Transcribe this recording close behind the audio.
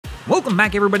Welcome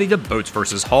back everybody to Boats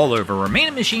vs. Haulover, where man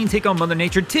and machine take on Mother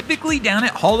Nature, typically down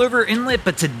at Haulover Inlet,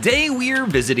 but today we are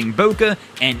visiting BOCA,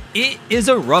 and it is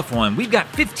a rough one. We've got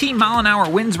 15-mile-an-hour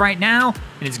winds right now,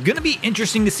 and it's going to be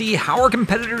interesting to see how our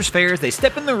competitors fare as they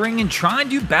step in the ring and try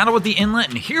and do battle with the inlet,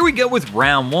 and here we go with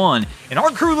round one. And our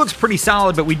crew looks pretty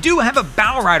solid, but we do have a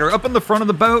bow rider up in the front of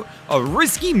the boat, a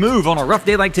risky move on a rough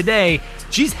day like today.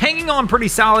 She's hanging on pretty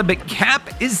solid, but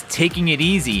Cap is taking it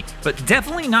easy, but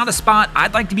definitely not a spot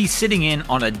I'd like to be sitting in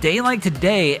on a day like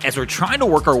today as we're trying to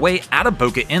work our way out of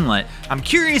BOCA Inlet. I'm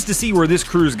curious to see where this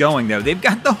crew's going though. They've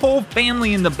got the whole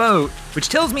family in the boat, which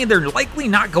tells me they're likely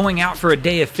not going out for a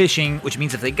day of fishing, which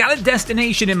means if they got a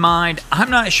destination in mind, I'm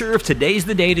not sure if today's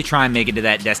the day to try and make it to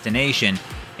that destination.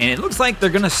 And it looks like they're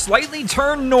gonna slightly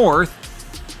turn north,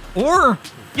 or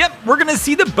yep, we're gonna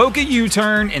see the BOCA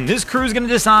U-turn, and this crew's gonna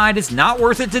decide it's not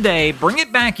worth it today, bring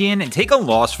it back in, and take a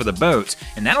loss for the boats.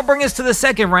 And that'll bring us to the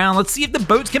second round. Let's see if the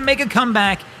boats can make a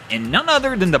comeback, and none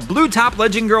other than the Blue Top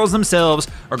Legend girls themselves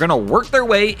are gonna work their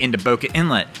way into BOCA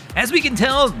Inlet. As we can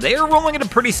tell, they're rolling at a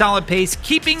pretty solid pace,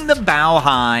 keeping the bow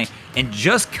high, and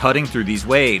just cutting through these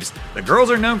waves. The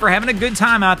girls are known for having a good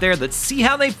time out there. Let's see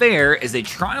how they fare as they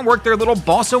try and work their little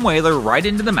Boston Whaler right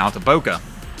into the mouth of BOCA.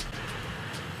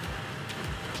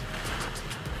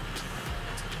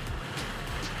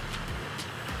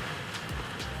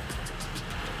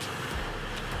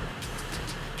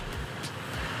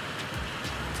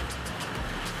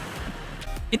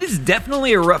 It is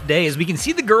definitely a rough day as we can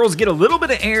see the girls get a little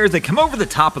bit of air as they come over the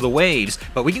top of the waves,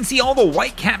 but we can see all the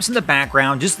white caps in the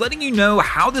background just letting you know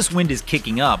how this wind is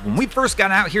kicking up. When we first got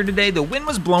out here today, the wind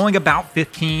was blowing about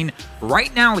 15.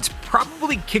 Right now it's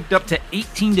probably kicked up to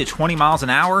 18 to 20 miles an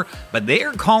hour, but they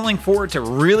are calling for it to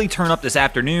really turn up this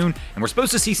afternoon, and we're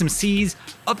supposed to see some seas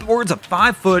upwards of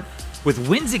 5 foot, with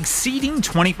winds exceeding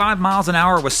 25 miles an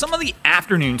hour with some of the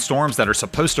afternoon storms that are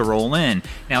supposed to roll in.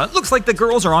 Now it looks like the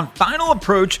girls are on final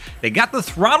approach. They got the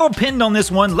throttle pinned on this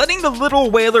one, letting the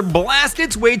little whaler blast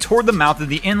its way toward the mouth of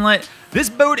the inlet. This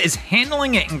boat is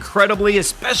handling it incredibly,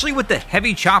 especially with the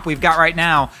heavy chop we've got right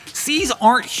now. Seas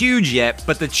aren't huge yet,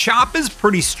 but the chop is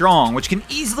pretty strong, which can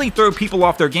easily throw people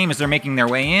off their game as they're making their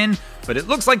way in. But it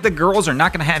looks like the girls are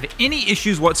not going to have any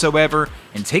issues whatsoever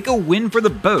and take a win for the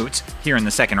boats here in the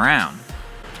second round.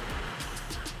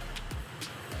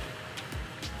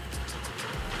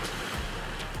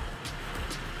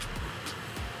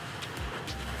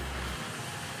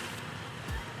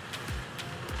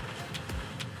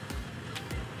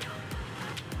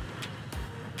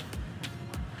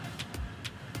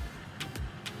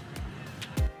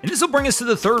 And this will bring us to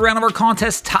the third round of our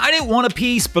contest, tied at 1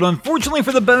 apiece, but unfortunately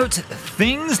for the boats,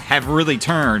 things have really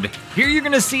turned. Here you're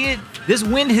gonna see it, this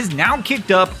wind has now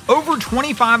kicked up over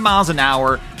 25 miles an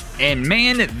hour, and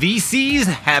man, these seas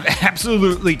have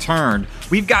absolutely turned.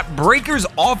 We've got breakers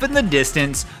off in the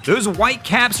distance, those white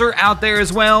caps are out there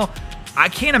as well. I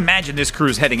can't imagine this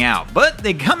crew's heading out, but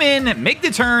they come in, make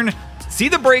the turn, see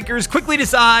the breakers, quickly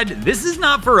decide this is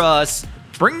not for us,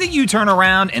 bring the U-turn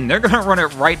around, and they're gonna run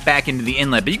it right back into the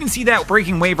inlet. But you can see that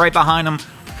breaking wave right behind them.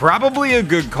 Probably a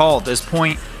good call at this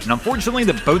point. And unfortunately,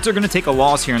 the boats are gonna take a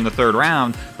loss here in the third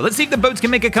round. But let's see if the boats can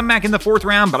make a comeback in the fourth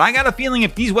round. But I got a feeling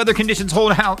if these weather conditions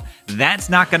hold out, that's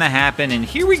not gonna happen. And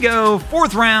here we go,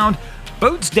 fourth round.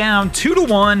 Boats down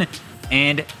 2-1,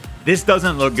 and this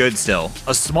doesn't look good still.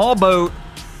 A small boat,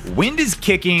 wind is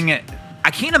kicking. I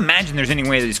can't imagine there's any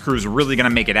way that these crews are really gonna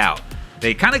make it out.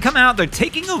 They kind of come out, they're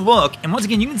taking a look, and once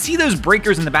again, you can see those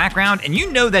breakers in the background, and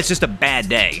you know that's just a bad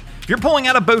day. If you're pulling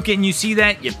out a BOCA and you see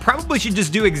that, you probably should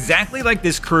just do exactly like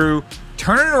this crew,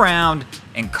 turn it around,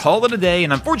 and call it a day.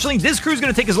 And unfortunately, this crew's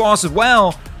gonna take his loss as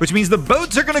well, which means the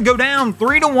boats are gonna go down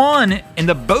 3-1, and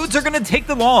the boats are gonna take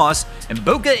the loss, and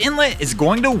BOCA Inlet is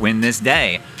going to win this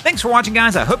day. Thanks for watching,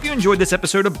 guys. I hope you enjoyed this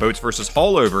episode of Boats vs.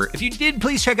 Haulover. If you did,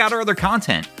 please check out our other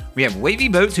content. We have Wavy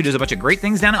Boats, who does a bunch of great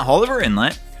things down at Haulover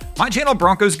Inlet. My channel,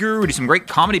 Broncos Guru, we do some great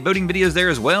comedy boating videos there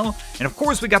as well. And of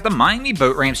course, we got the Miami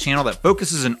Boat Ramps channel that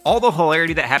focuses on all the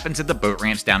hilarity that happens at the boat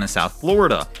ramps down in South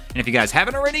Florida. And if you guys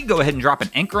haven't already, go ahead and drop an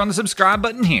anchor on the subscribe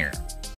button here.